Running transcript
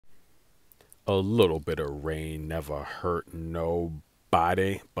A little bit of rain never hurt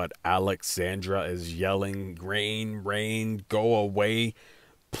nobody, but Aliaksandra is yelling, "Rain, rain, go away.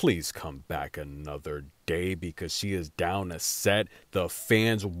 Please come back another day," because she is down a set. The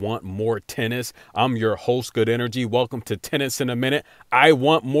fans want more tennis. I'm your host, Good Energy. Welcome to Tennis in a Minute. I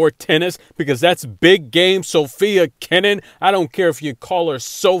want more tennis because that's big game Sofia Kenin. I don't care if you call her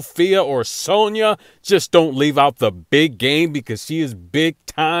Sofia or Sonia. Just don't leave out the big game because she is big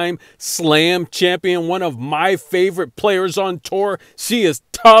time slam champion. One of my favorite players on tour. She is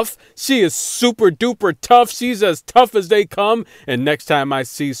tough. She is super duper tough. She's as tough as they come. And next time I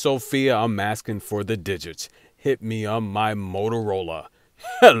see Sofia, I'm asking for the digits. Hit me on my Motorola.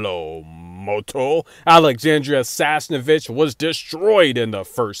 Hello, Moto. Aliaksandra Sasnovich was destroyed in the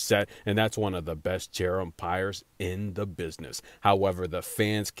first set, and that's one of the best chair umpires in the business. However, the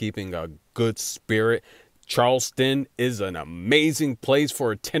fans keeping a good spirit. Charleston is an amazing place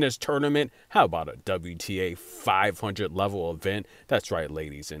for a tennis tournament. How about a WTA 500 level event? That's right,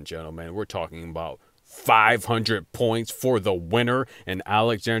 ladies and gentlemen. We're talking about 500 points for the winner, and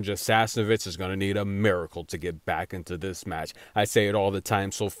Aliaksandra Sasnovich is going to need a miracle to get back into this match. I say it all the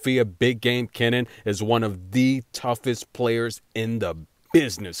time. Sofia Big Game Kenin is one of the toughest players in the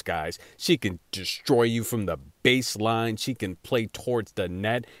business, guys. She can destroy you from the baseline. She can play towards the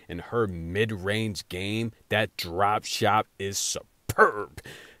net, and her mid-range game, that drop shot is superb.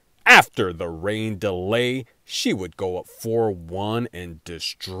 After the rain delay, she would go up 4-1 and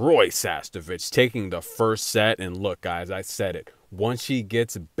destroy Sasnovich, taking the first set. And look, guys, I said it. Once she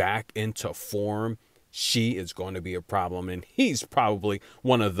gets back into form, she is going to be a problem. And he's probably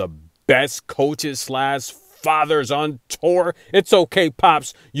one of the best coaches slash fathers on tour. It's okay,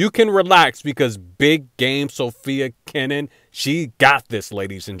 Pops. You can relax because big game Sofia Kenin, she got this,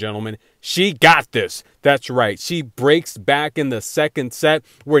 ladies and gentlemen. She got this. That's right. She breaks back in the second set.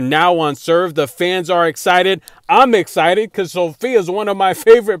 We're now on serve. The fans are excited. I'm excited because Sofia is one of my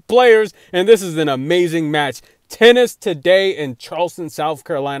favorite players, and this is an amazing match. Tennis today in Charleston, South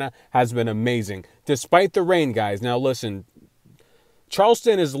Carolina has been amazing, despite the rain, guys. Now, listen.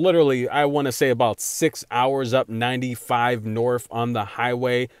 Charleston is literally, I want to say, about 6 hours up 95 north on the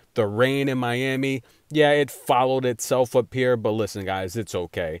highway. The rain in Miami, yeah, it followed itself up here. But listen, guys, it's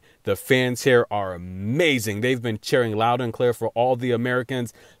okay. The fans here are amazing. They've been cheering loud and clear for all the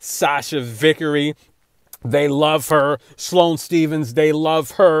Americans. Sasha Vickery, they love her. Sloane Stevens, they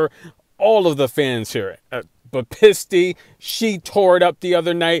love her. All of the fans here. Bapisti, she tore it up the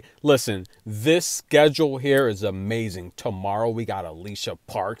other night. Listen, this schedule here is amazing. Tomorrow we got Alicia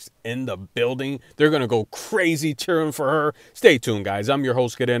Parks in the building. They're going to go crazy cheering for her. Stay tuned, guys. I'm your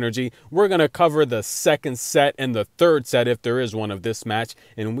host, Good Energy. We're going to cover the second set and the third set if there is one of this match.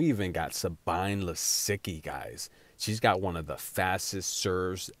 And we even got Sabine Lisicki, guys. She's got one of the fastest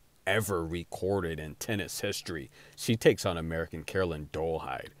serves ever recorded in tennis history. She takes on American Caroline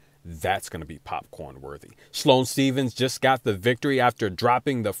Dolehide. That's going to be popcorn worthy. Sloane Stevens just got the victory after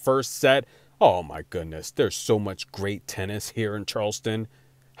dropping the first set. Oh my goodness, there's so much great tennis here in Charleston.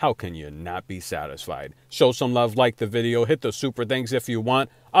 How can you not be satisfied? Show some love, like the video, hit the super thanks if you want.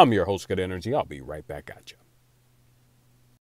 I'm your host, Good Energy. I'll be right back at you.